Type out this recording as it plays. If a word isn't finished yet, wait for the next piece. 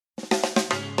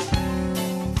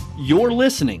You're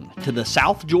listening to the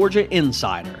South Georgia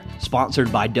Insider,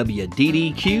 sponsored by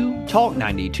WDDQ Talk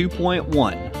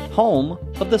 92.1, home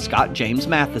of the Scott James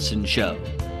Matheson Show.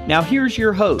 Now here's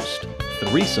your host,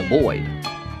 Theresa Boyd.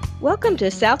 Welcome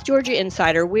to South Georgia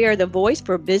Insider. We are the voice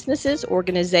for businesses,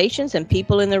 organizations, and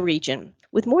people in the region.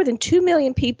 With more than 2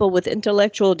 million people with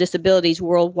intellectual disabilities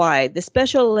worldwide, the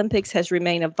Special Olympics has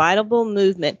remained a vital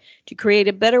movement to create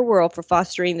a better world for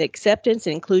fostering the acceptance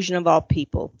and inclusion of all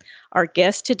people. Our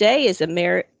guest today is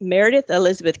Meredith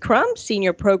Elizabeth Crum,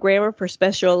 Senior Programmer for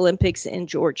Special Olympics in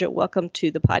Georgia. Welcome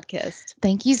to the podcast.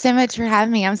 Thank you so much for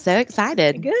having me. I'm so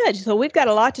excited. Good. So we've got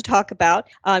a lot to talk about.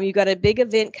 You've got a big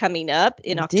event coming up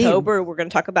in October. We're going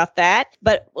to talk about that.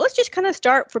 But let's just kind of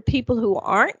start for people who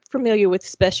aren't familiar with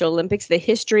Special Olympics, the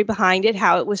history behind it,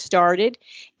 how it was started,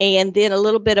 and then a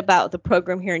little bit about the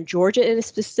program here in Georgia and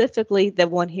specifically the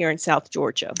one here in South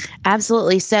Georgia.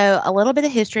 Absolutely. So a little bit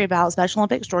of history about Special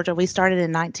Olympics Georgia. We started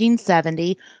in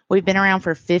 1970. We've been around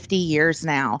for 50 years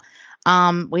now.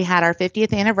 We had our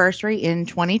 50th anniversary in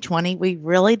 2020. We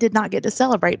really did not get to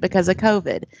celebrate because of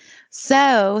COVID.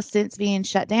 So since being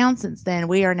shut down since then,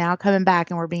 we are now coming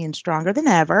back and we're being stronger than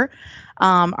ever.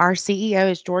 Our CEO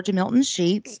is Georgia Milton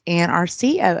Sheets, and our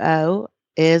COO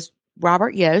is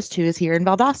Robert Yost, who is here in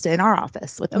Valdosta in our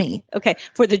office with me. Okay.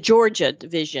 For the Georgia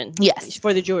division. Yes.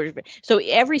 For the Georgia. So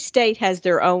every state has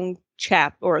their own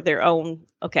or their own.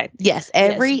 Okay. Yes.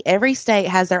 Every state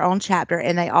has their own chapter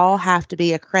and they all have to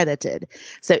be accredited.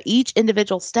 So each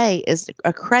individual state is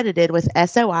accredited with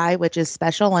SOI, which is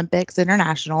Special Olympics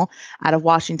International out of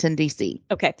Washington, D.C.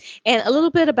 Okay. And a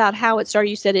little bit about how it started.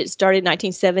 You said it started in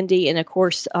 1970. And of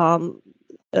course,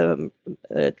 the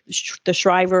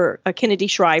Shriver, Kennedy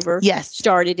Shriver, yes,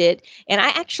 started it. And I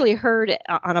actually heard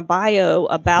on a bio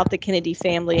about the Kennedy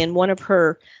family, and one of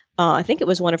her, I think it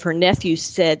was one of her nephews,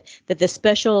 said that the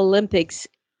Special Olympics,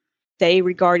 they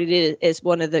regarded it as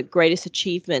one of the greatest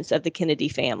achievements of the Kennedy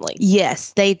family.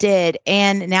 Yes, they did.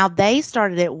 And now they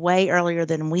started it way earlier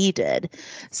than we did.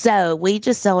 So we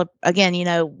just again,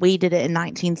 we did it in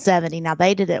 1970. Now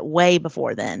they did it way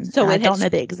before then. So I don't know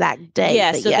the exact date.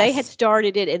 Yeah, so they had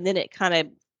started it and then it kind of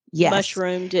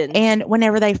mushroomed. And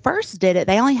whenever they first did it,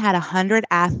 they only had 100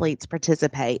 athletes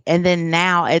participate. And then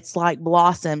now it's like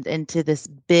blossomed into this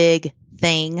big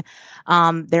thing.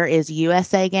 There is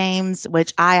USA Games,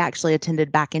 which I actually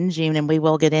attended back in June, and we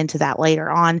will get into that later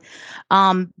on.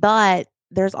 But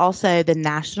there's also the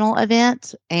national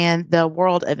event and the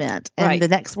world event. And the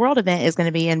next world event is going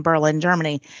to be in Berlin,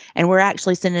 Germany. And we're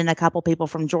actually sending a couple people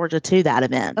from Georgia to that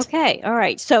event. Okay. All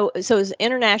right. So it's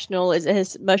international, it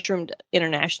has mushroomed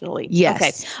internationally. Yes.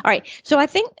 Okay. All right. So I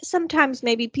think sometimes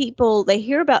maybe people, they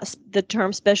hear about the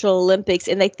term Special Olympics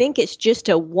and they think it's just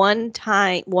a one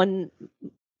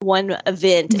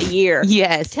event a year.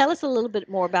 Yes. Tell us a little bit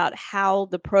more about how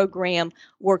the program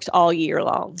works all year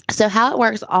long. So how it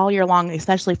works all year long,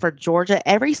 especially for Georgia,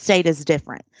 every state is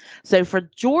different. So for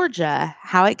Georgia,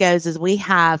 how it goes is we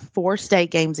have 4 state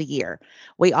games a year.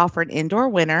 We offer an indoor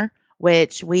winter,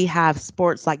 which we have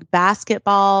sports like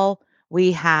basketball.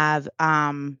 We have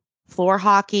floor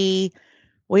hockey.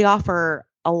 We offer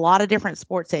a lot of different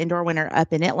sports at indoor winter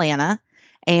up in Atlanta,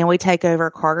 and we take over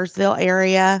Cartersville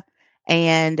area.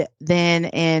 And then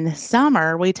in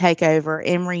summer, we take over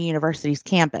Emory University's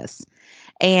campus.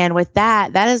 And with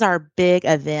that is our big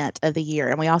event of the year.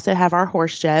 And we also have our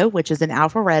horse show, which is in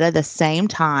Alpharetta the same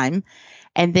time.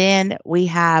 And then we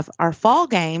have our fall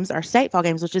games, our state fall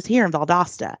games, which is here in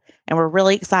Valdosta. And we're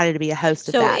really excited to be a host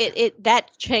of that. So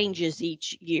that changes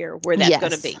each year where that's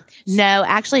going to be. No,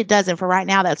 actually it doesn't. For right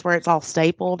now, that's where it's all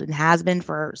stapled and has been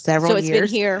for several years. So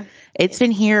it's been here? It's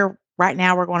been here. Right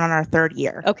now, we're going on our 3rd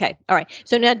year. Okay. All right.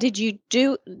 So now, did you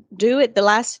do it the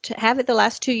last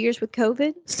 2 years with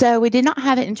COVID? So we did not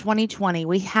have it in 2020.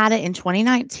 We had it in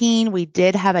 2019. We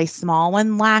did have a small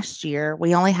one last year.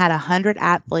 We only had 100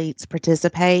 athletes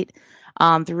participate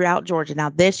throughout Georgia.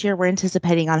 Now, this year, we're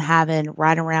anticipating on having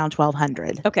right around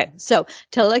 1,200. Okay. So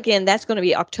tell again, that's going to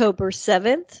be October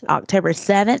 7th? October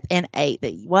 7th and 8th.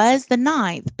 It was the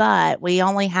 9th, but we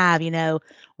only have,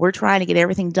 we're trying to get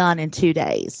everything done in 2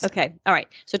 days. Okay. All right.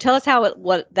 So tell us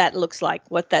what that looks like,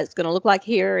 what that's going to look like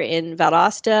here in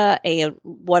Valdosta, and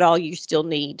what all you still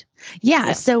need.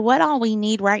 Yeah. So what all we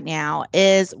need right now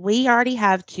is we already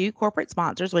have 2 corporate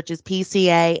sponsors, which is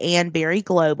PCA and Berry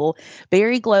Global.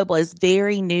 Berry Global is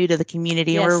very new to the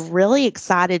community, and we're really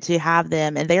excited to have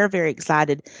them, and they're very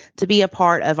excited to be a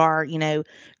part of our,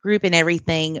 group and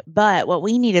everything. But what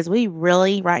we need is we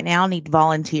really right now need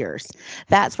volunteers.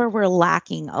 That's where we're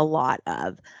lacking a lot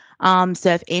of. So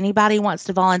if anybody wants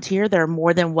to volunteer, they're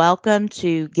more than welcome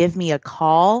to give me a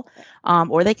call,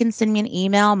 or they can send me an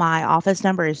email. My office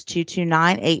number is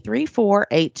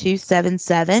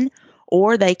 229-834-8277,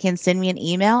 or they can send me an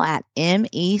email at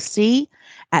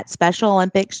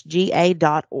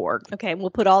mec@specialolympicsga.org. Okay, and we'll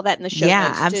put all that in the show Yeah,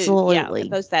 notes too. absolutely. Yeah,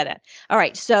 post that at. All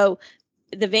right, so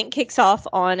the event kicks off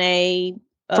on a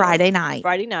Friday night.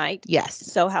 Friday night. Yes.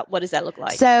 So what does that look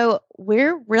like? So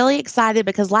we're really excited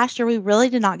because last year we really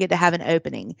did not get to have an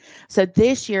opening. So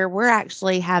this year we're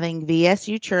actually having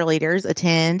VSU cheerleaders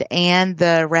attend and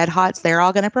the Red Hots, they're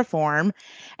all going to perform.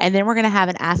 And then we're going to have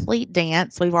an athlete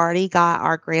dance. We've already got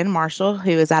our grand marshal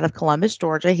who is out of Columbus,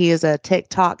 Georgia. He is a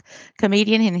TikTok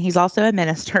comedian and he's also a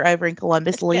minister over in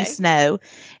Columbus, Lee Snow.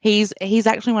 He's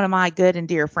actually one of my good and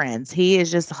dear friends. He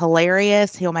is just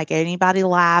hilarious. He'll make anybody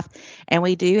laugh. And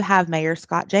we do have Mayor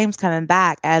Scott James coming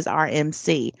back as our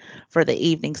MC for the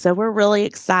evening. So we're really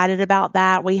excited about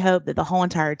that. We hope that the whole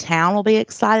entire town will be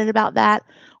excited about that.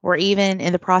 We're even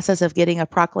in the process of getting a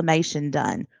proclamation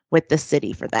done with the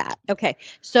city for that. Okay.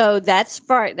 So that's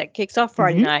Friday. That kicks off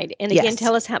Friday night. And again, Yes.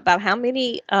 tell us about how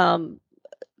many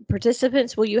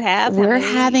participants will you have? We're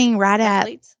having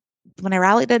athletes? When I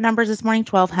rallied the numbers this morning,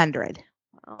 1,200.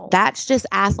 Wow. That's just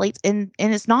athletes. And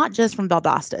it's not just from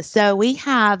Valdosta. So we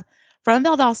have, from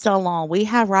Valdosta alone, we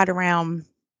have right around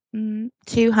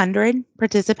 200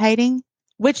 participating,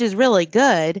 which is really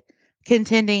good.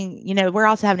 Contending, we're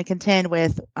also having to contend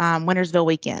with Wintersville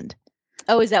weekend.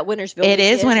 Oh, is that Wintersville It weekend?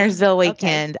 is Wintersville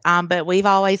weekend. Okay. But we've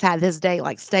always had this date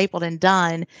like stapled and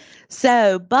done.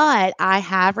 So, but I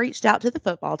have reached out to the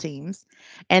football teams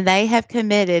and they have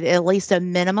committed at least a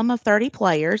minimum of 30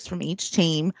 players from each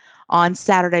team on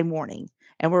Saturday morning.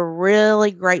 And we're really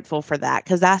grateful for that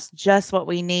because that's just what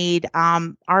we need.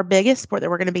 Our biggest sport that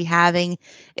we're going to be having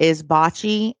is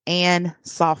bocce and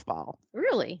softball.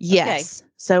 Really? Yes. Okay.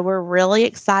 So we're really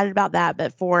excited about that.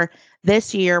 But for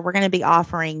this year, we're going to be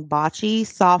offering bocce,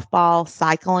 softball,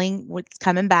 cycling, which is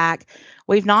coming back.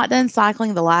 We've not done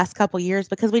cycling the last couple of years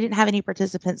because we didn't have any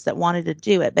participants that wanted to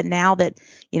do it. But now that,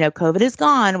 COVID is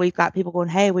gone, we've got people going,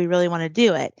 hey, we really want to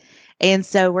do it. And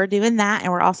so we're doing that.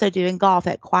 And we're also doing golf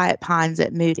at Quiet Pines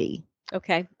at Moody.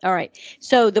 Okay. All right.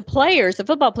 So the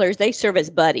football players, they serve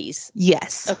as buddies.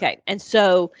 Yes. Okay. And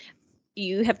so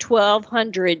you have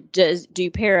 1,200. Do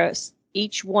you pair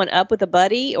each one up with a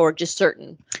buddy or just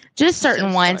certain? Just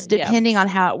certain ones, depending on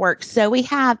how it works. So we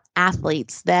have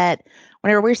athletes that,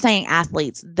 whenever we're saying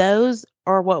athletes, those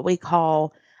are what we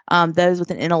call those with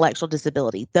an intellectual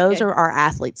disability. Those are our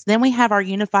athletes. Then we have our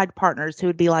unified partners who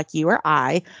would be like you or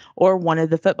I, or one of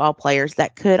the football players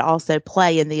that could also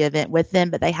play in the event with them,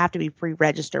 but they have to be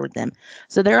pre-registered with them.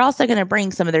 So they're also going to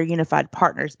bring some of their unified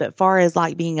partners. But far as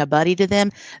like being a buddy to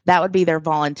them, that would be their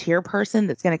volunteer person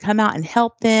that's going to come out and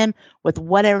help them with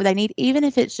whatever they need, even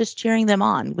if it's just cheering them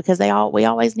on, because we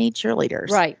always need cheerleaders.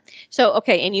 Right. So,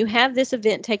 okay. And you have this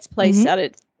event takes place out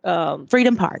at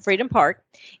Freedom Park.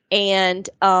 And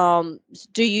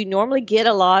do you normally get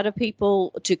a lot of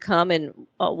people to come and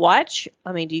watch?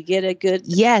 I mean, do you get a good?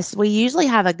 Yes, we usually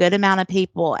have a good amount of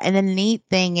people. And the neat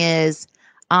thing is,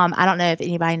 I don't know if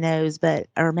anybody knows,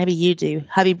 or maybe you do,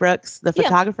 Hubby Brooks, the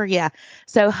photographer. Yeah.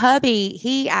 So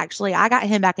Hubby, I got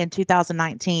him back in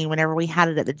 2019 whenever we had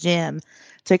it at the gym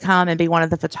to come and be one of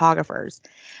the photographers.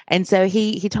 And so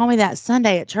he told me that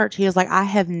Sunday at church, he was like, I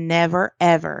have never,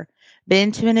 ever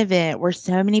been to an event where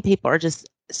so many people are just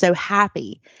so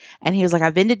happy. And he was like,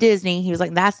 I've been to Disney. He was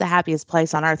like, that's the happiest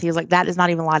place on earth. He was like, that does not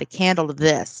even light a candle to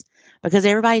this because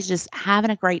everybody's just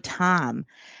having a great time.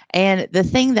 And the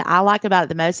thing that I like about it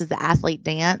the most is the athlete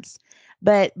dance.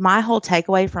 But my whole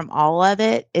takeaway from all of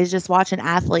it is just watching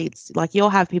athletes. Like you'll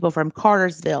have people from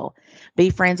Cartersville be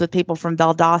friends with people from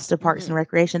Valdosta Parks and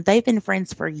Recreation. They've been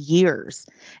friends for years.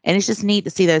 And it's just neat to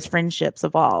see those friendships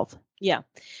evolve. Yeah.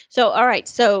 So, all right.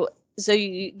 So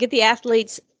you get the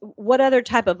athletes. What other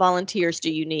type of volunteers do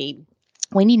you need?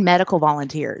 We need medical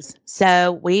volunteers.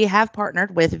 So we have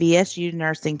partnered with VSU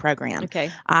nursing program. Okay.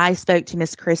 I spoke to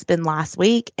Miss Crispin last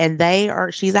week and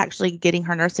she's actually getting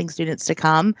her nursing students to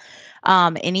come.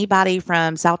 Anybody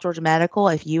from South Georgia Medical,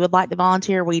 if you would like to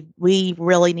volunteer, we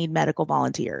really need medical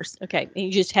volunteers. Okay. And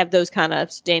you just have those kind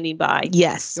of standing by.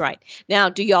 Yes. Right. Now,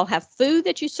 do y'all have food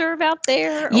that you serve out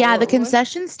there? Yeah, the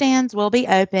concession stands will be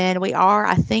open.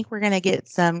 I think we're going to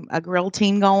get a grill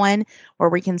team going where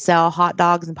we can sell hot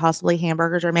dogs and possibly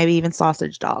hamburgers or maybe even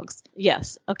sausage dogs.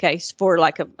 Yes. Okay. For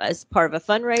as part of a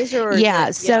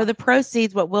fundraiser? So the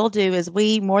proceeds, what we'll do is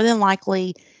we more than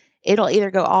likely, It'll either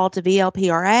go all to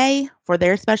VLPRA for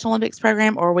their Special Olympics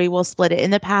program, or we will split it. In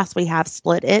the past, we have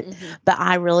split it, but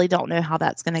I really don't know how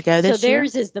that's going to go this year. So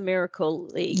theirs is the Miracle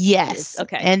League. Yes.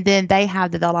 Okay. And then they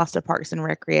have the Valdosta Parks and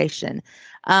Recreation.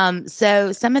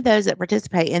 So some of those that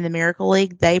participate in the Miracle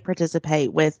League, they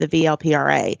participate with the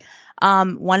VLPRA.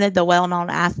 One of the well-known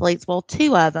athletes, well,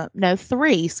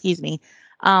 three, excuse me,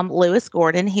 Lewis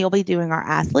Gordon, he'll be doing our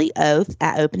athlete oath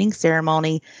at opening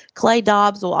ceremony. Clay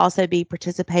Dobbs will also be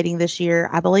participating this year.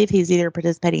 I believe he's either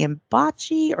participating in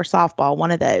bocce or softball,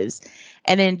 one of those.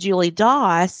 And then Julie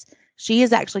Doss, she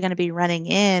is actually going to be running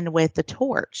in with the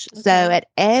torch. Okay. So at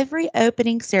every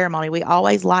opening ceremony, we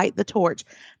always light the torch,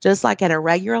 just like at a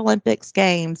regular Olympics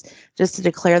games, just to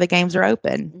declare the games are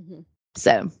open.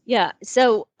 So, yeah.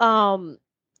 So,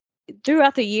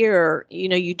 throughout the year,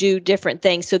 you do different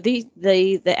things. So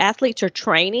the athletes are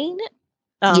training.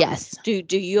 Yes. Do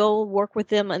you work with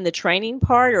them in the training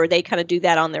part, or they kind of do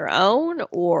that on their own,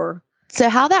 or? So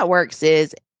how that works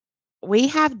is we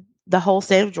have the whole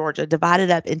state of Georgia divided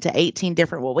up into 18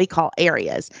 different, what we call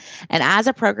areas. And as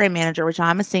a program manager, which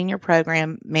I'm a senior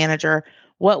program manager,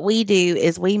 what we do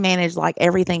is we manage like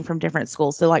everything from different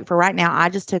schools. So like for right now, I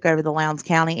just took over the Lowndes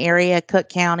County area, Cook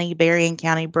County, Berrien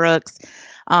County, Brooks,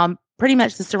 pretty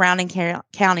much the surrounding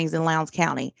counties in Lowndes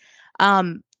County.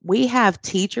 We have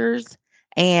teachers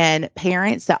and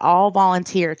parents that all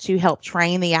volunteer to help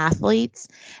train the athletes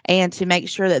and to make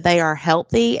sure that they are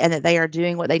healthy and that they are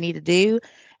doing what they need to do.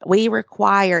 We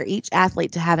require each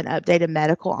athlete to have an updated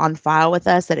medical on file with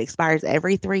us that expires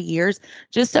every 3 years,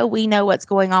 just so we know what's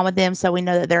going on with them, so we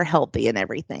know that they're healthy and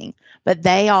everything. But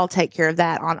they all take care of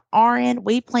that. On our end,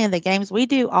 we plan the games. We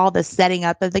do all the setting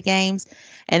up of the games.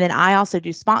 And then I also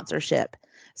do sponsorship.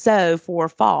 So for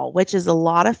fall, which is a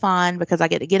lot of fun because I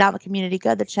get to get out in the community,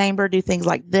 go to the chamber, do things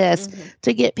like this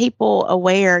to get people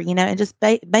aware, and just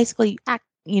basically act,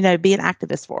 be an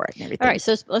activist for it and everything. All right.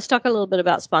 So let's talk a little bit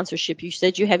about sponsorship. You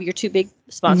said you have your two big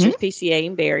sponsors, PCA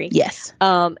and Berry. Yes.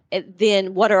 And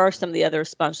then what are some of the other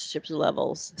sponsorship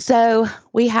levels? So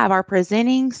we have our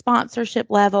presenting sponsorship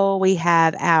level. We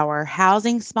have our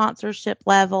housing sponsorship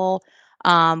level.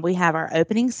 We have our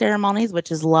opening ceremonies,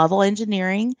 which is Lovell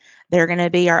Engineering. They're going to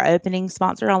be our opening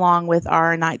sponsor along with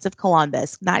our Knights of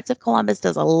Columbus. Knights of Columbus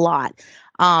does a lot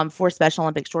for Special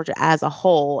Olympics Georgia as a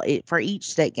whole for each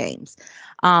state games.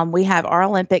 We have our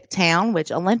Olympic Town,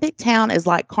 which Olympic Town is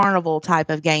like carnival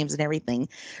type of games and everything.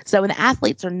 So when the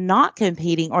athletes are not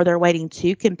competing or they're waiting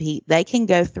to compete, they can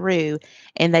go through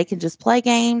and they can just play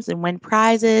games and win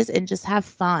prizes and just have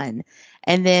fun.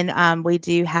 And then we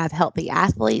do have Healthy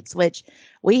Athletes, which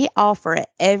we offer at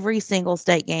every single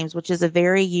state games, which is a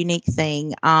very unique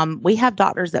thing. We have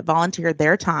doctors that volunteer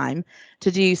their time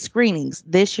to do screenings.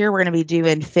 This year, we're going to be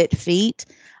doing Fit Feet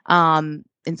and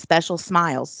Special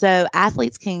Smiles. So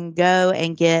athletes can go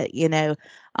and get,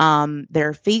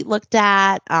 their feet looked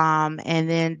at and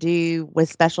then do with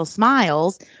Special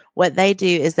Smiles. What they do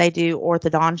is they do not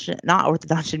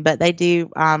orthodontia, but they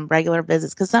do regular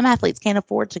visits because some athletes can't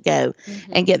afford to go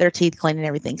and get their teeth cleaned and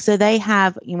everything. So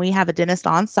we have a dentist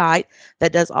on site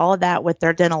that does all of that with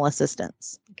their dental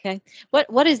assistants. Okay.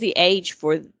 What is the age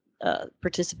for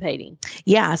participating?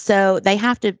 Yeah. So they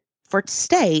have to, for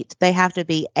state, they have to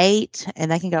be 8 and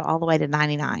they can go all the way to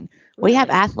 99. Really? We have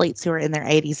athletes who are in their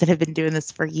 80s that have been doing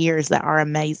this for years that are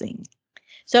amazing.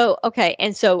 So, okay.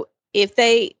 And so if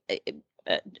they...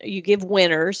 you give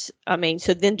winners.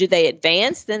 So then do they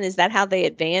advance? Then is that how they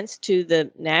advance to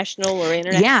the national or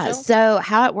international? Yeah. So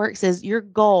how it works is your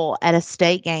goal at a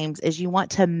state games is you want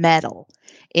to medal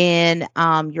in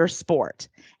your sport.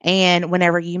 And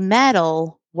whenever you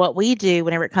medal, what we do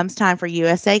whenever it comes time for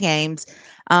USA Games,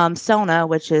 SONA,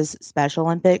 which is Special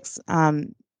Olympics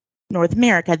North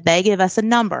America, they give us a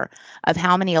number of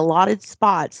how many allotted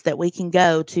spots that we can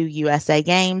go to USA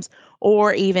Games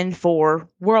or even for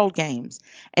World Games.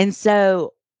 And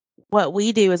so what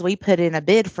we do is we put in a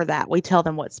bid for that. We tell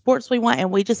them what sports we want and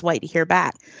we just wait to hear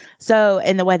back. So,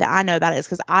 and the way that I know about it is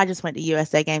because I just went to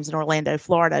USA Games in Orlando,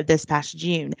 Florida this past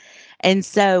June. And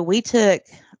so we took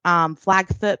flag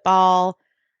football,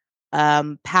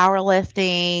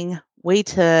 powerlifting, we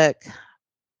took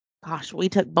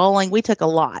bowling, we took a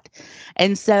lot.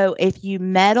 And so if you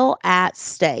medal at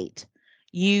state,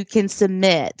 you can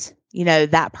submit,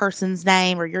 that person's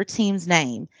name or your team's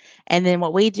name. And then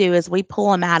what we do is we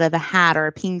pull them out of a hat or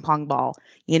a ping pong ball.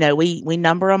 We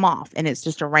number them off and it's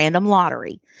just a random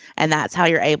lottery. And that's how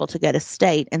you're able to go to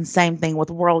state. And same thing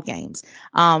with World Games.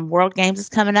 World Games is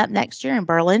coming up next year in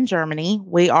Berlin, Germany.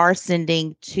 We are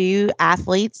sending 2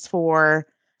 athletes for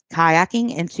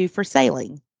kayaking and 2 for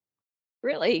sailing.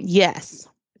 Really? Yes.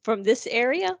 from this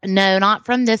area? No, not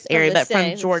from this From area, the but from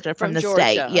state, Georgia, from the Georgia.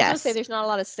 state. I was going to say Yes. there's not a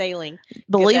lot of sailing.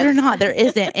 Believe it or that's- not, there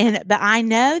isn't. But I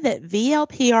know that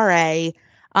VLPRA,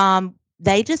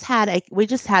 we just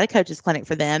had a coaches clinic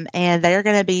for them, and they're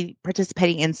going to be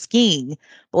participating in skiing.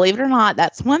 Believe it or not,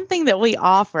 that's one thing that we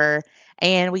offer,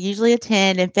 and we usually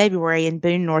attend in February in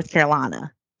Boone, North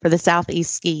Carolina for the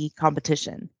Southeast Ski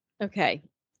Competition. Okay.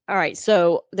 All right.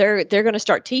 So they're going to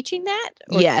start teaching that?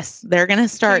 Yes, they're going to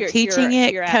start teaching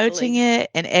it, coaching athletes. it,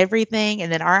 and everything.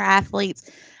 And then our athletes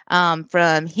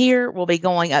from here will be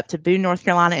going up to Boone, North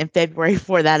Carolina in February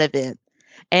for that event.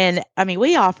 And I mean,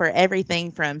 we offer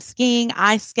everything from skiing,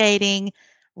 ice skating,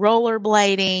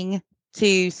 rollerblading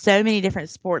to so many different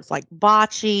sports like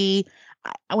bocce.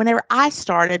 Whenever I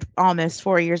started almost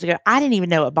 4 years ago, I didn't even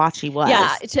know what bocce was.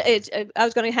 Yeah, I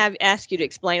was going to ask you to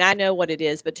explain. I know what it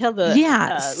is, but tell the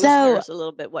listeners a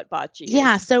little bit what bocce is.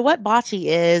 Yeah, so what bocce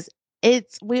is,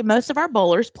 most of our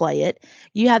bowlers play it.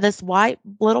 You have this white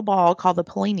little ball called the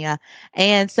polina,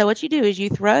 and so what you do is you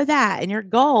throw that, and your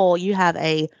goal, you have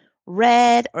a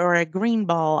red or a green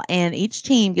ball, and each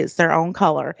team gets their own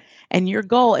color, and your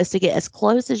goal is to get as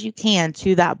close as you can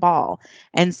to that ball.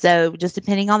 And so just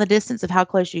depending on the distance of how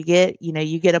close you get,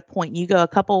 you get a point. You go a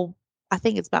couple, I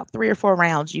think it's about 3 or 4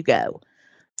 rounds you go.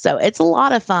 So it's a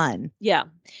lot of fun. Yeah.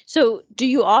 So do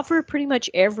you offer pretty much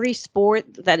every sport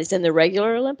that is in the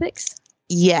regular Olympics?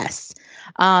 Yes.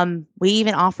 We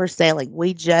even offer sailing.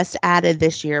 We just added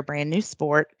this year a brand new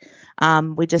sport.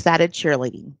 We just added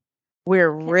cheerleading.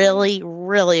 We're really,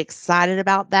 really excited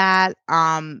about that.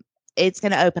 It's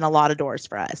going to open a lot of doors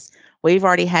for us. We've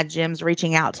already had gyms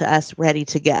reaching out to us ready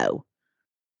to go.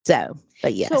 So,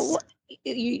 but yes. So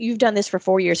you've done this for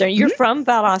 4 years, and you're from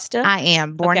Valdosta? I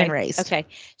am born and raised. Okay.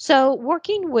 So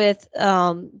working with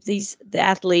the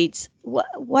athletes,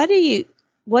 what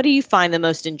do you find the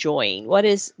most enjoying? What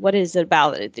is it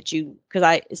about it that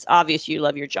because it's obvious you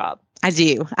love your job. I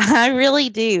do. I really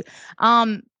do.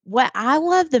 What I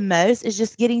love the most is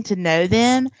just getting to know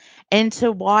them and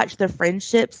to watch the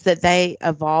friendships that they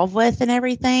evolve with and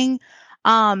everything.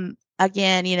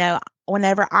 Again,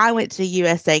 whenever I went to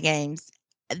USA Games,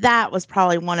 that was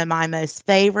probably one of my most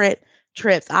favorite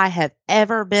trips I have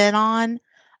ever been on.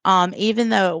 Even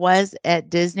though it was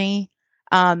at Disney,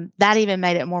 that even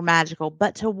made it more magical.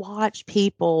 But to watch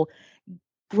people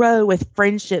grow with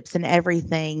friendships and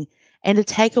everything, and to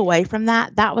take away from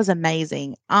that, that was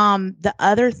amazing. The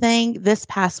other thing, this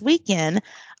past weekend,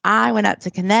 I went up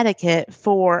to Connecticut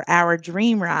for our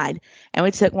dream ride, and we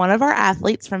took one of our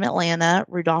athletes from Atlanta,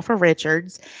 Rudolpha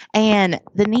Richards. And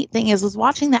the neat thing was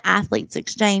watching the athletes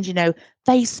exchange,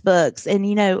 Facebooks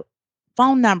and,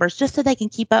 phone numbers just so they can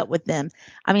keep up with them.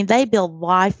 I mean, they build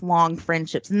lifelong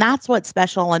friendships, and that's what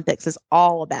Special Olympics is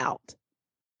all about.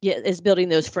 Yeah, is building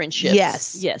those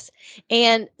friendships. Yes.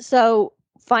 And so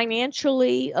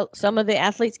financially, some of the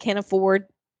athletes can't afford.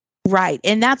 Right.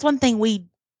 And that's one thing we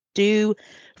do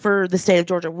for the state of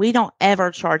Georgia. We don't ever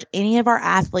charge any of our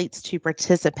athletes to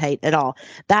participate at all.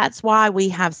 That's why we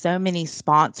have so many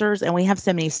sponsors, and we have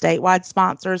so many statewide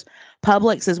sponsors.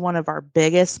 Publix is one of our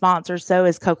biggest sponsors. So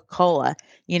is Coca-Cola,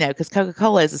 because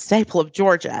Coca-Cola is a staple of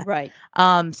Georgia. Right.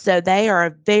 So they are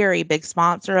a very big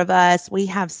sponsor of us. We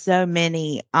have so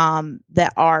many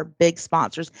that are big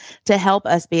sponsors to help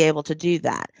us be able to do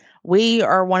that. We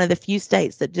are one of the few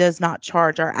states that does not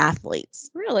charge our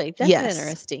athletes. Really? That's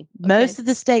interesting. Okay. Most of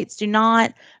the states do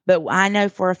not, but I know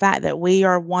for a fact that we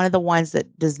are one of the ones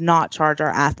that does not charge our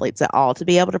athletes at all to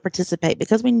be able to participate,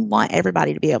 because we want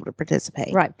everybody to be able to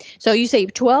participate. Right. So you say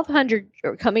 1,200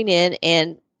 are coming in,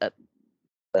 and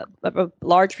a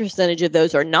large percentage of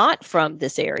those are not from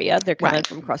this area. They're coming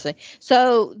from across the.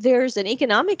 So there's an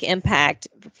economic impact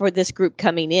for this group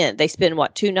coming in. They spend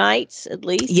 2 nights at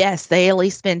least? Yes, they at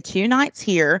least spend 2 nights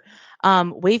here. I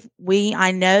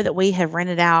know that we have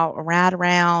rented out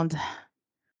around.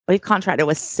 We've contracted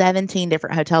with 17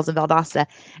 different hotels in Valdosta,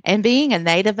 and being a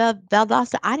native of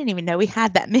Valdosta, I didn't even know we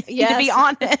had that many, to be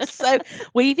honest. So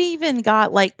we've even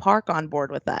got Lake Park on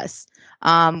board with us,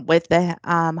 with the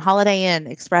Holiday Inn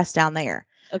Express down there.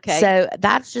 Okay. So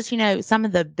that's just, some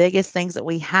of the biggest things that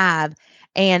we have,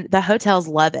 and the hotels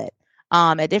love it.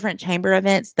 At different chamber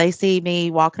events, they see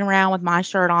me walking around with my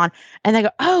shirt on, and they go,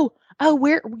 oh,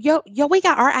 we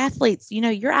got our athletes.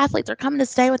 Your athletes are coming to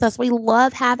stay with us. We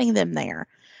love having them there.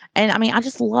 And I mean, I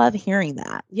just love hearing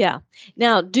that. Yeah.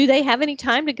 Now, do they have any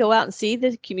time to go out and see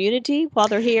the community while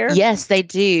they're here? Yes, they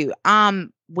do.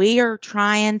 We are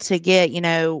trying to get,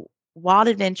 Wild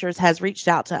Adventures has reached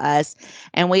out to us,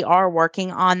 and we are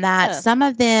working on that. Yeah. Some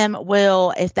of them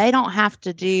will, if they don't have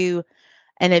to do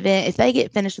an event, if they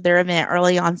get finished with their event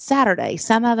early on Saturday,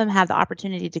 some of them have the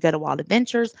opportunity to go to Wild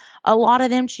Adventures. A lot of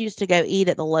them choose to go eat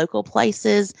at the local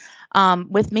places.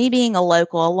 With me being a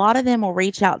local, a lot of them will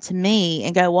reach out to me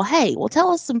and go, well, hey, well, tell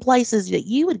us some places that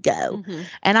you would go.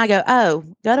 And I go, oh,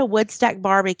 go to Woodstack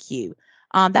Barbecue.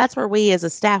 That's where we as a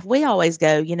staff, we always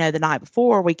go, the night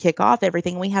before we kick off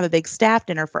everything. We have a big staff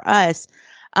dinner for us.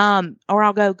 Or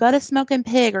I'll go to Smoking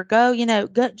Pig or go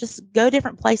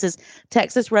different places.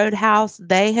 Texas Roadhouse,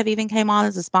 they have even came on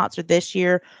as a sponsor this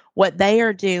year. What they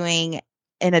are doing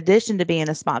in addition to being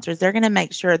a sponsor is they're going to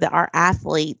make sure that our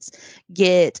athletes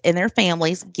and their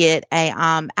families get a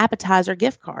appetizer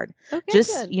gift card. Okay,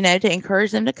 just, good. To encourage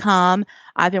them to come.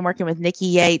 I've been working with Nikki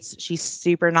Yates. She's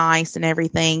super nice and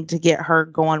everything to get her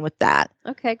going with that.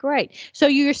 Okay, great. So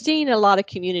you're seeing a lot of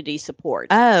community support.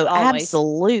 Oh, always.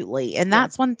 Absolutely. And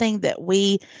that's one thing that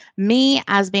me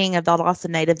as being a Valdosta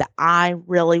native, that I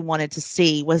really wanted to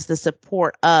see was the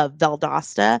support of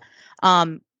Valdosta.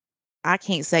 I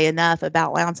can't say enough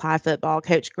about Lowndes High football.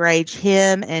 Coach Grage,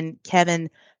 him and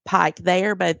Kevin Pike, they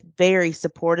are both very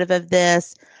supportive of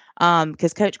this.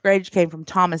 Because Coach Grage came from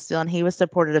Thomasville and he was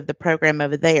supportive of the program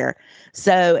over there.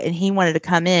 So, and he wanted to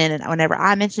come in, and whenever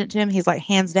I mentioned it to him, he's like,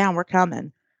 hands down, we're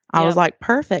coming. I was like,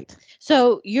 perfect.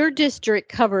 So your district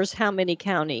covers how many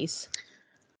counties?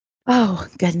 Oh,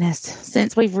 goodness.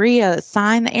 Since we've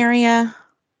reassigned the area,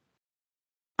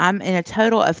 I'm in a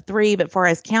total of 3, but for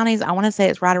as counties, I want to say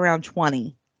it's right around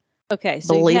 20. Okay.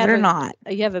 So believe it or not.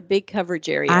 You have a big coverage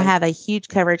area. I have a huge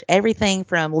coverage, everything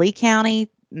from Lee County,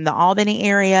 the Albany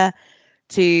area,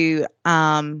 to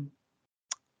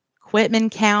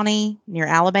Quitman County near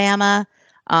Alabama,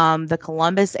 the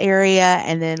Columbus area,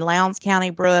 and then Lowndes County,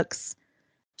 Brooks.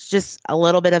 It's just a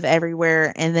little bit of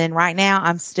everywhere. And then right now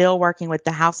I'm still working with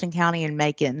the Houston County and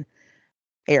Macon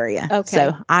area. Okay.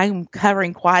 So I'm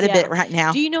covering quite a bit right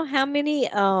now. Do you know how many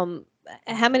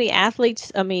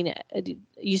athletes? I mean,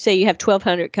 you say you have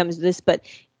 1,200 comes to this, but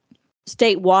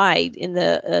statewide in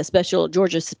the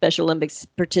Georgia Special Olympics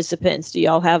participants, do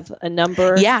y'all have a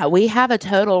number? Yeah, we have a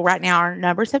total right now. Our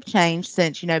numbers have changed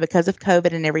since, because of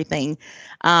COVID and everything.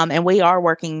 And we are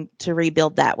working to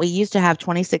rebuild that. We used to have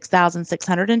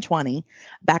 26,620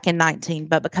 back in 19,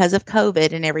 but because of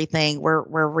COVID and everything, we're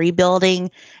rebuilding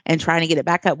and trying to get it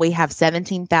back up. We have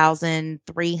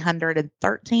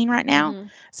 17,313 right now.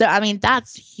 So, I mean,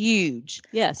 that's huge.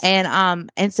 Yes.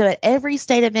 And so at every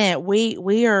state event,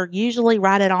 we are usually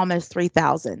right at almost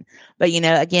 3,000. But,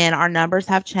 again, our numbers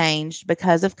have changed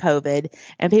because of COVID,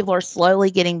 and people are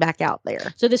slowly getting back out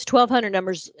there. So this 1,200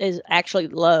 numbers is actually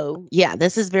low. Yeah,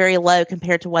 this is very low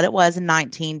compared to what it was in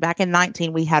 19. Back in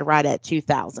 19, we had right at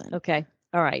 2,000. Okay.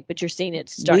 All right. But you're seeing it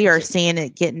starting. We are seeing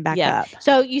it getting back up.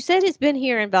 So you said it's been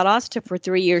here in Valdosta for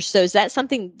 3 years. So is that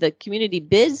something the community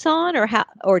bids on,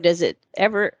 or does it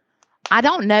ever? I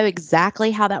don't know exactly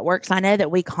how that works. I know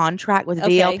that we contract with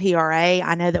VLPRA.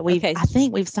 I know that I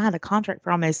think we've signed a contract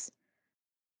for almost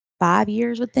 5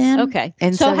 years with them. Okay.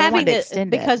 And so having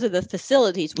because of the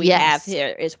facilities we have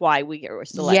here is why we were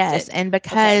selected. Yes. And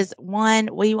because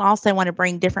we also want to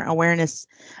bring different awareness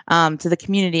to the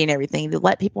community and everything, to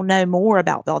let people know more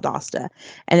about Valdosta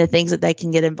and the things that they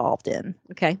can get involved in.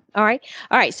 Okay. All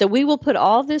right. So we will put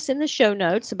all this in the show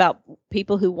notes about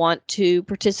people who want to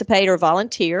participate or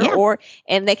volunteer,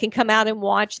 and they can come out and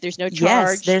watch. There's no charge.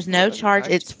 Yes, there's no charge.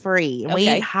 It's free. And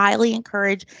we highly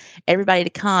encourage everybody to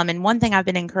come. And one thing I've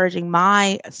been encouraging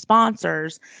my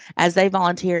sponsors as they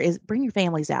volunteer is bring your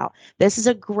families out. This is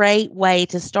a great way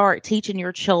to start teaching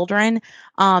your children.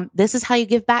 This is how you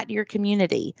give back to your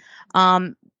community.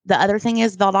 The other thing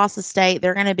is Valdosta State,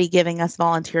 they're going to be giving us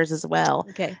volunteers as well.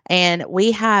 Okay. And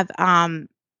we have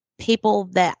people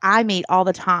that I meet all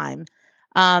the time.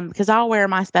 Because I'll wear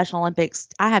my Special Olympics.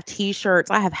 I have T-shirts,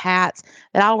 I have hats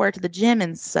that I'll wear to the gym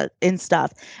and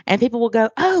stuff. And people will go,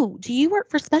 "Oh, do you work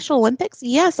for Special Olympics?"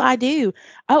 Yes, I do.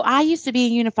 "Oh, I used to be a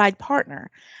unified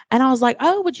partner." And I was like,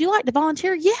 "Oh, would you like to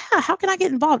volunteer?" "Yeah, how can I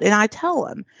get involved?" And I tell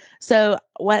them. So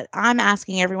what I'm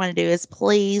asking everyone to do is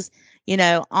please,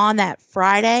 on that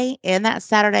Friday and that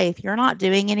Saturday, if you're not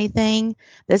doing anything,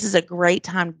 this is a great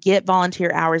time to get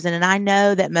volunteer hours in. And I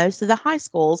know that most of the high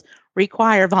schools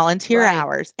require volunteer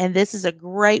hours, and this is a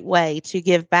great way to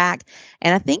give back.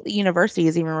 And I think the university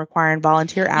is even requiring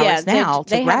volunteer hours now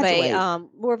to graduate.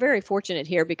 We're very fortunate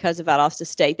here because of Valdosta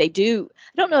State. They do.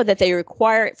 I don't know that they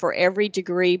require it for every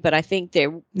degree, but I think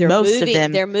they're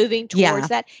moving towards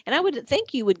that. And I would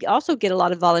think you would also get a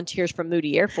lot of volunteers from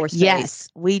Moody Air Force Base. Yes,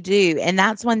 we do, and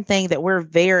that's one thing that we're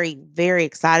very, very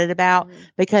excited about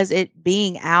because it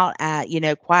being out at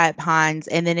Quiet Pines,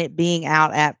 and then it being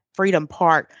out at Freedom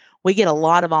Park, we get a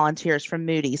lot of volunteers from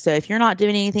Moody. So if you're not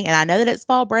doing anything, and I know that it's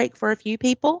fall break for a few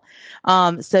people,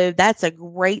 so that's a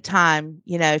great time.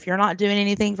 If you're not doing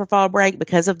anything for fall break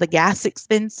because of the gas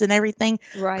expense and everything,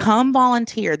 come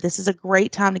volunteer. This is a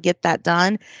great time to get that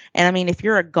done. And I mean, if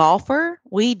you're a golfer,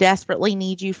 we desperately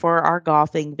need you for our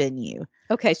golfing venue.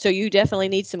 Okay, so you definitely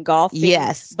need some golfing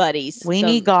buddies. We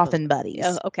need golfing buddies.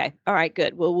 Okay, all right,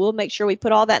 good. Well, we'll make sure we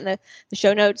put all that in the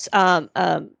show notes.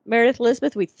 Meredith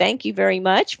Elizabeth, we thank you very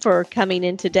much for coming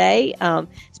in today.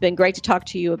 It's been great to talk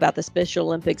to you about the Special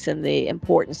Olympics and the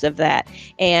importance of that,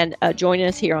 and joining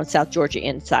us here on South Georgia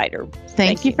Insider.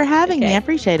 Thank you for having me. I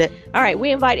appreciate it. All right,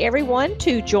 we invite everyone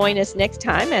to join us next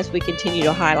time as we continue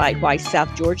to highlight why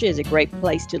South Georgia is a great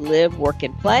place to live, work,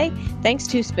 and play. Thanks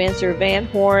to Spencer Van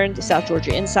Horn, South Georgia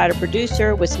Insider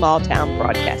producer with Small Town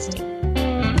Broadcasting.